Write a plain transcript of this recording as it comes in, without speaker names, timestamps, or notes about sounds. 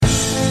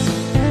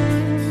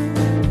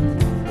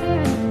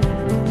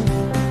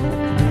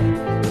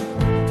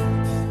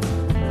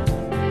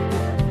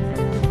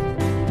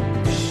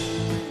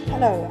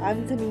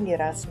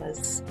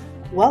Erasmus.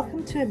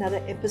 Welcome to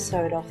another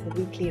episode of the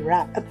Weekly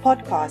Wrap, a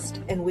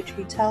podcast in which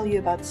we tell you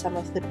about some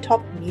of the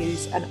top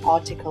news and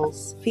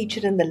articles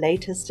featured in the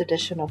latest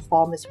edition of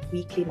Farmers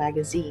Weekly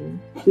magazine.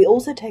 We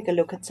also take a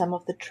look at some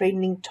of the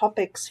trending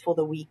topics for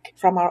the week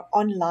from our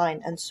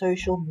online and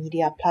social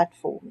media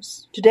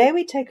platforms. Today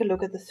we take a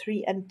look at the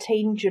 3 and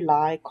 10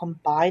 July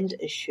combined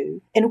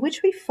issue, in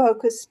which we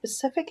focus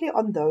specifically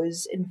on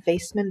those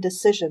investment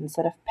decisions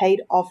that have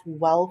paid off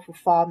well for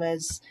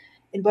farmers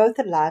in both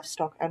the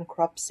livestock and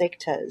crop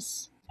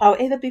sectors.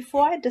 However,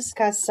 before I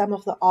discuss some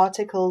of the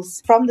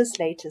articles from this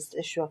latest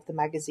issue of the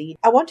magazine,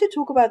 I want to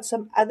talk about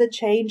some other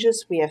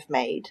changes we have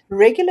made.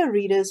 Regular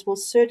readers will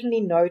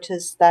certainly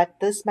notice that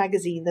this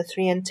magazine, the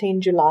 3 and 10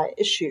 July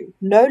issue,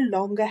 no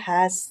longer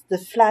has the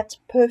flat,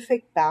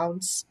 perfect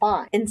bound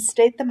spine.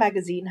 Instead, the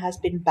magazine has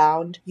been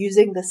bound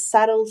using the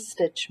saddle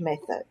stitch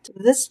method.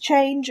 This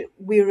change,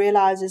 we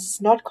realize,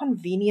 is not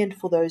convenient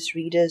for those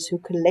readers who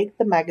collect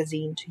the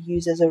magazine to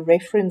use as a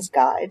reference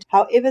guide.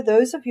 However,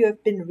 those of you who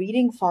have been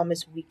reading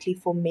Farmers Weekly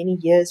for many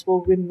years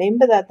will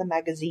remember that the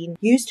magazine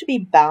used to be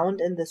bound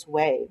in this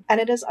way,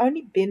 and it has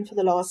only been for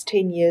the last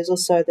 10 years or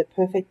so that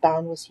perfect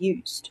bound was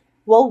used.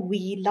 While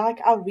we, like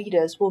our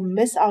readers, will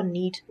miss our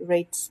neat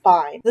red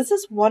spine, this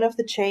is one of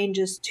the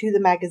changes to the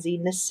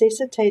magazine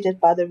necessitated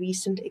by the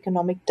recent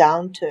economic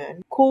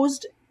downturn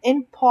caused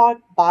in part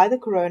by the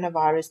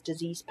coronavirus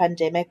disease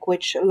pandemic,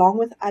 which, along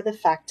with other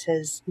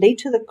factors, led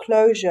to the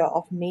closure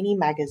of many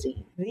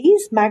magazines.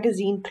 These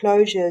magazine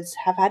closures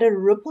have had a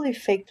ripple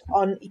effect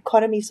on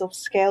economies of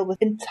scale with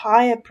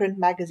entire print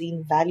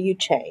magazine value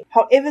chain.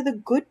 However, the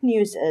good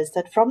news is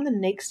that from the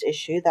next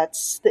issue,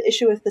 that's the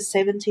issue with the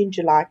 17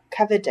 July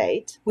cover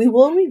date, we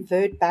will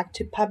revert back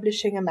to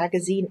publishing a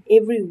magazine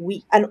every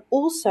week. And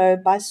also,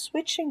 by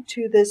switching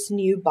to this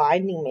new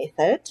binding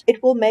method,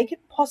 it will make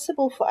it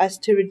possible for us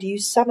to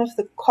reduce some of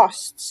the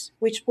costs,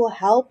 which will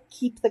help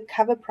keep the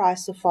cover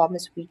price of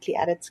Farmers Weekly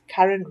at its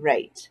current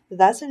rate,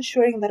 thus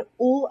ensuring that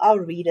all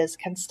our readers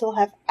can still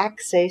have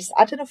access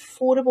at an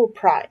affordable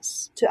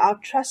price to our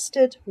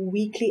trusted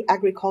weekly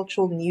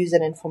agricultural news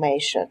and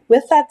information.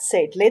 With that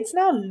said, let's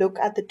now look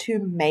at the two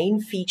main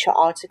feature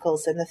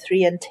articles in the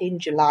 3 and 10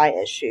 July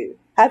issue.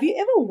 Have you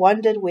ever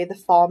wondered whether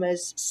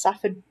farmers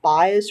suffered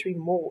buyer's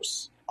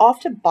remorse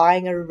after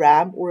buying a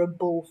ram or a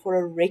bull for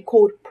a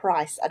record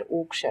price at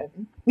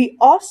auction? We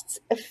asked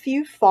a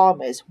few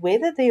farmers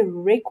whether their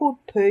record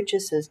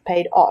purchases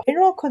paid off.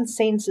 General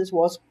consensus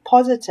was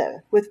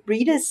positive, with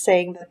breeders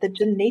saying that the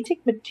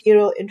genetic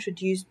material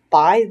introduced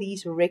by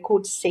these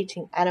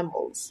record-setting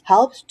animals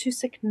helped to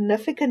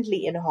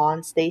significantly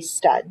enhance their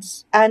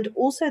studs, and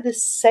also the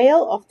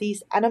sale of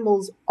these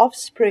animals'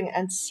 offspring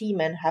and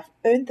semen have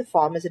earned the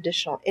farmers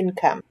additional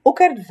income.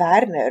 Okkert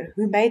Werner,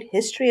 who made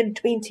history in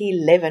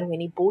 2011 when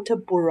he bought a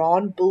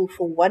Boran bull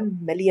for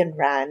R1 million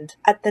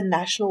at the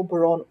National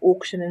Boran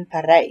auction in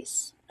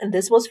Paris. And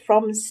this was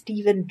from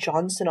Stephen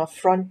Johnson of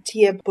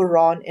Frontier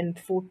Boran in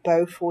Fort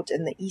Beaufort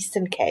in the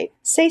Eastern Cape,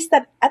 says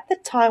that at the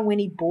time when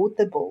he bought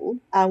the bull,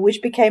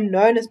 which became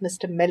known as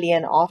Mr.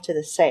 Million after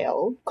the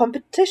sale,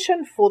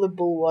 competition for the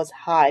bull was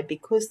high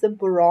because the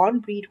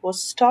Boran breed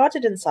was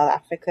started in South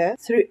Africa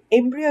through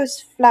embryos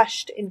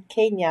flushed in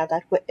Kenya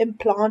that were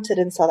implanted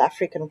in South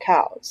African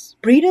cows.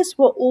 Breeders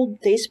were all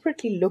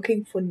desperately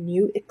looking for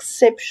new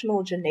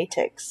exceptional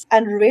genetics,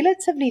 and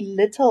relatively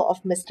little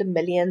of Mr.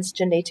 Million's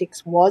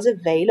genetics was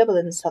available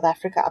in South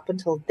Africa up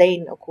until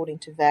then, according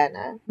to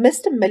Werner.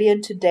 Mr.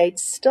 Million to date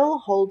still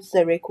holds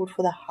the record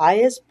for the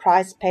highest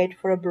price paid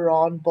for a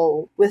Boran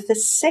bull, with the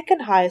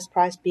second highest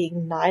price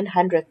being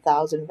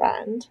 900,000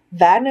 rand.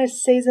 Werner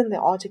says in the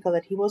article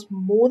that he was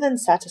more than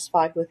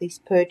satisfied with his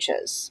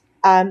purchase.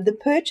 The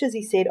purchase,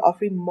 he said,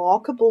 of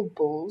remarkable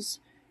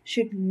bulls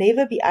should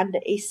never be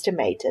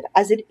underestimated,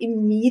 as it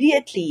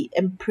immediately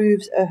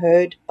improves a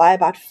herd by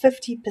about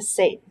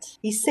 50%.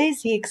 He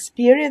says he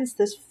experienced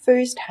this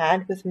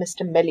firsthand with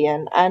Mr.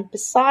 Million, and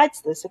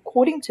besides this,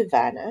 according to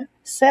Werner,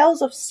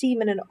 sales of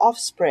semen and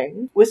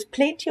offspring, with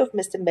plenty of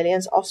Mr.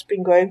 Million's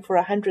offspring going for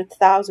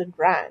 100,000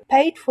 rand,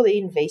 paid for the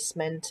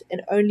investment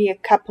in only a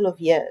couple of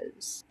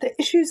years. The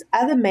issue's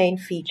other main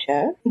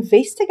feature: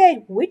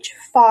 investigate which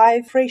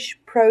 5 fresh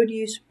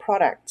produce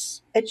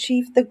products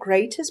achieved the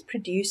greatest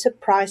producer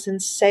price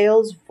and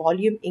sales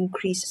volume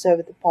increases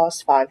over the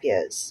past 5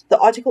 years. The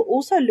article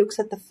also looks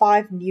at the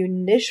 5 new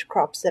niche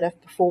crops that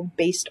have performed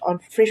best on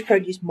fresh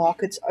produce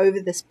markets over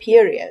this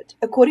period.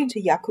 According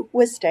to Jaco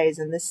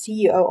Oosthuizen, the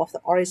CEO of the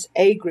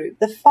RSA Group,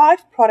 the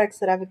 5 products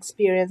that have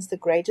experienced the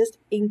greatest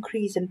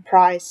increase in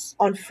price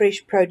on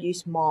fresh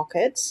produce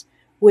markets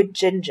were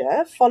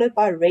ginger, followed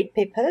by red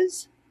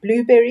peppers,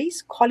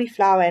 blueberries,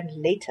 cauliflower,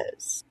 and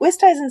lettuce.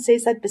 Westhuizen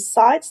says that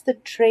besides the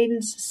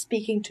trends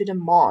speaking to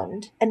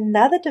demand,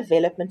 another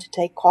development to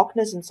take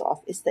cognizance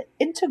of is the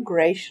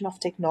integration of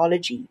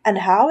technology and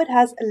how it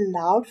has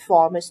allowed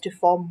farmers to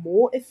farm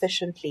more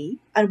efficiently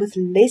and with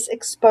less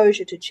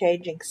exposure to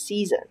changing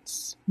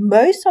seasons.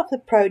 Most of the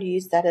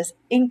produce that has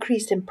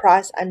increased in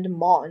price and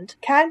demand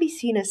can be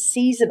seen as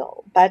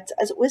seasonal, but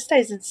as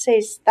Westhuizen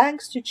says,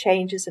 thanks to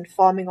changes in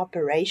farming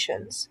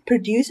operations,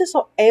 producers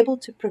are able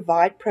to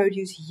provide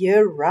produce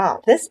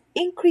year-round. This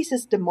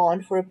increases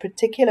demand for a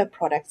particular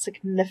product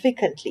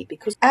significantly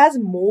because as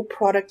more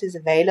product is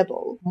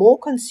available, more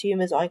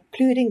consumers are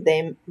including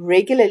them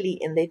regularly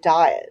in their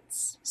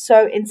diets.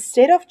 So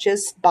instead of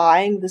just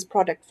buying this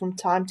product from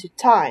time to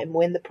time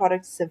when the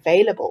product is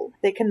available,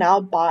 they can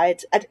now buy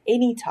it at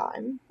any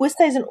time.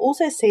 Westhuizen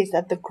also says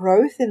that the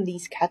growth in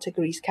these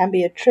categories can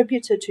be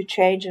attributed to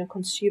change in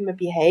consumer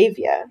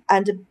behavior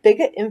and a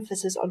bigger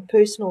emphasis on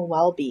personal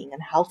well-being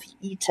and healthy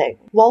eating.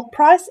 While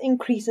price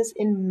increases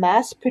in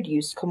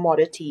mass-produced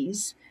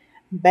commodities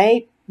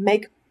may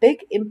make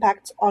big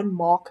impacts on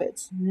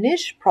markets,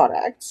 niche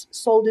products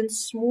sold in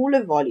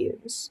smaller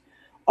volumes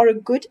are a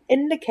good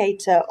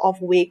indicator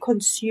of where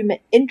consumer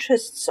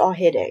interests are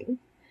heading.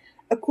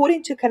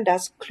 According to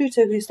Candace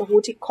Kluter, who's the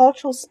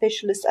horticultural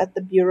specialist at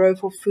the Bureau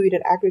for Food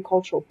and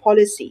Agricultural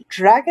Policy,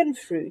 dragon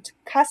fruit,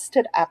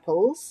 custard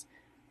apples,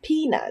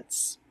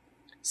 peanuts,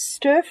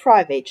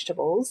 stir-fry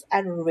vegetables,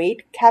 and red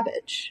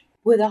cabbage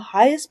were the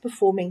highest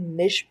performing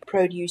niche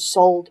produce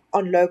sold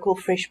on local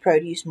fresh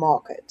produce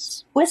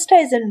markets.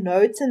 Westhuizen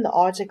notes in the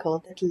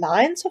article that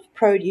lines of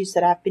produce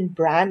that have been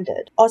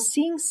branded are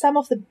seeing some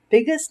of the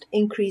biggest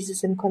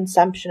increases in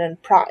consumption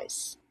and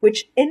price,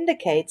 which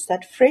indicates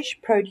that fresh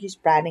produce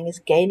branding is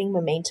gaining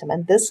momentum,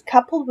 and this,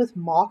 coupled with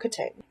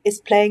marketing,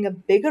 is playing a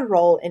bigger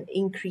role in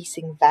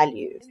increasing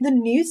value. In the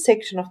news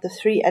section of the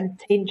 3 and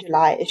 10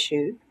 July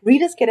issue,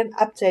 readers get an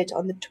update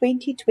on the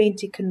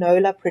 2020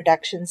 canola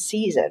production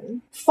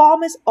season.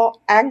 Farmers are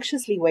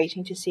anxiously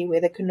waiting to see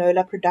whether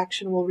canola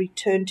production will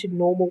return to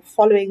normal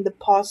following the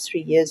past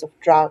 3 years of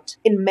drought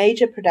in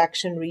major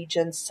production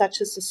regions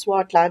such as the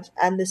Swartland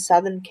and the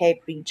Southern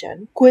Cape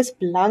region. Koos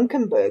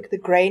Blankenburg, the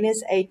Grain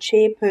SA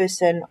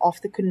chairperson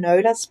of the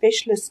Canola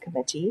Specialist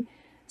Committee,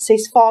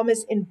 says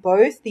farmers in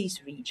both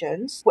these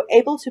regions were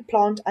able to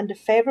plant under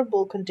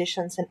favorable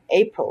conditions in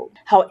April.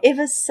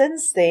 However,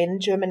 since then,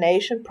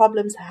 germination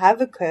problems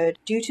have occurred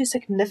due to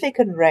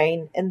significant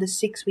rain in the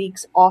 6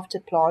 weeks after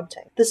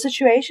planting. The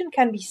situation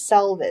can be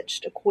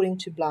salvaged, according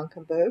to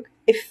Blankenburg,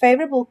 if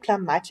favorable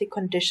climatic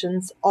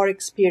conditions are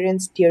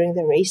experienced during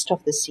the rest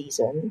of the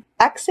season.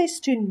 Access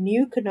to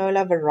new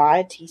canola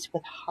varieties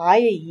with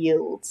higher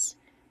yields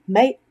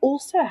may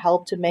also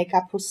help to make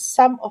up for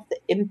some of the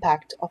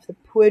impact of the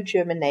poor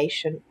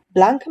germination.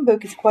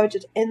 Blankenburg is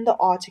quoted in the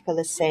article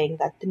as saying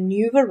that the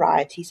new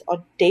varieties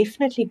are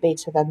definitely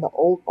better than the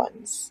old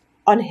ones.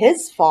 On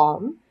his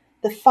farm,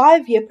 the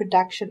 5-year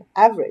production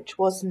average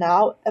was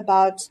now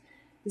about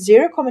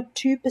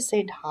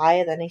 0.2%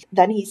 higher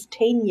than his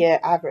 10-year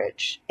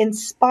average, in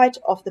spite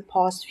of the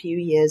past few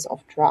years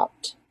of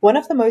drought. One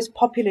of the most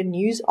popular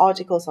news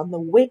articles on the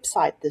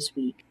website this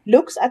week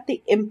looks at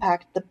the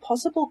impact the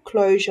possible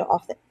closure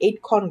of the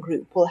Edcon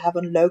Group will have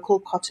on local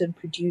cotton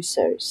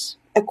producers.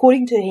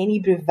 According to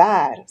Henny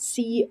Bruvard,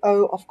 CEO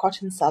of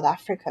Cotton South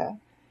Africa,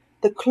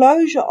 the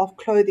closure of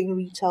clothing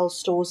retail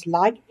stores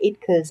like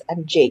Edkers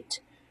and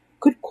Jet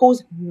could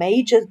cause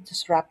major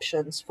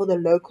disruptions for the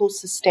local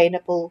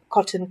sustainable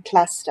cotton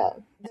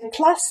cluster. The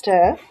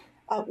cluster,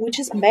 which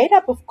is made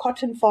up of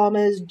cotton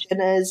farmers,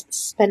 ginners,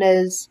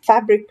 spinners,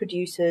 fabric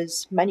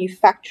producers,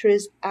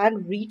 manufacturers,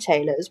 and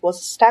retailers,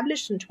 was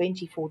established in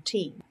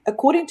 2014.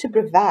 According to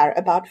Brevard,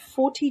 about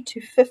 40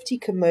 to 50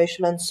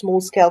 commercial and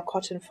small-scale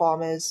cotton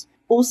farmers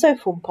also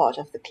form part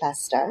of the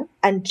cluster,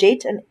 and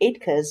Jet and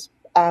Edkers,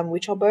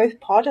 which are both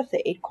part of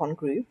the Edcon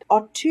Group,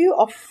 are 2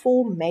 of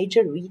 4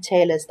 major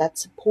retailers that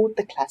support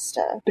the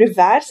cluster.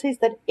 Brevard says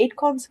that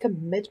Edcon's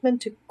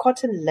commitment to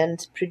cotton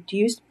lint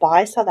produced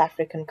by South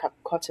African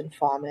cotton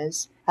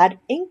farmers had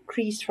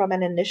increased from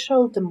an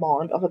initial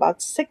demand of about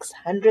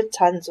 600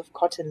 tons of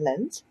cotton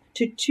lint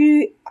to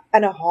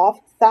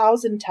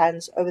 2,500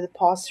 tons over the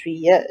past 3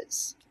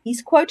 years.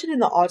 He's quoted in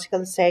the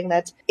article as saying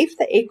that if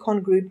the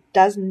Edcon Group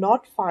does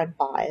not find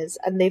buyers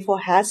and therefore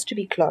has to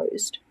be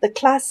closed, the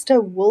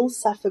cluster will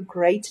suffer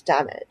great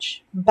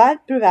damage.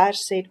 But Brevard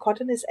said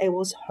Cotton SA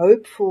was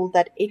hopeful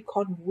that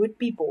Edcon would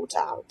be bought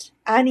out,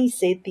 and he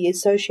said the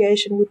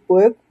association would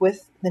work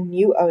with the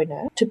new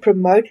owner to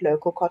promote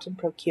local cotton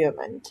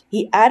procurement.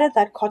 He added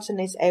that Cotton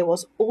SA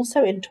was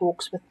also in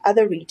talks with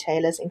other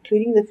retailers,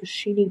 including the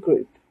Foschini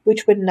Group,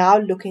 which were now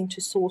looking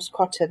to source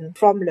cotton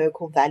from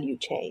local value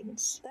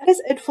chains. That is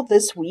it for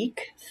this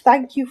week.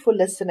 Thank you for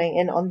listening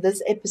in on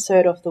this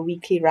episode of the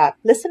Weekly Wrap.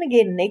 Listen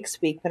again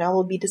next week when I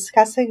will be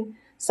discussing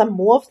some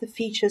more of the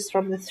features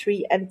from the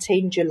 3 and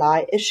 10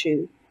 July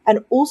issue,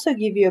 and also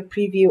give you a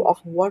preview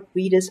of what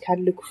readers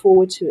can look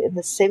forward to in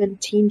the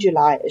 17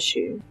 July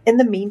issue. In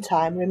the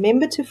meantime,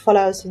 remember to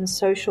follow us on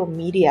social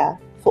media.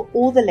 for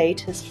all the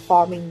latest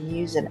farming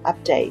news and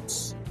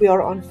updates. We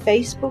are on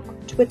Facebook,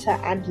 Twitter,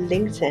 and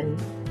LinkedIn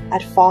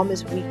at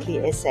Farmers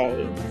Weekly SA.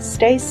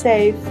 Stay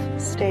safe,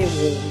 stay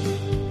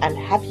warm, and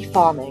happy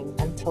farming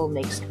until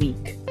next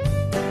week.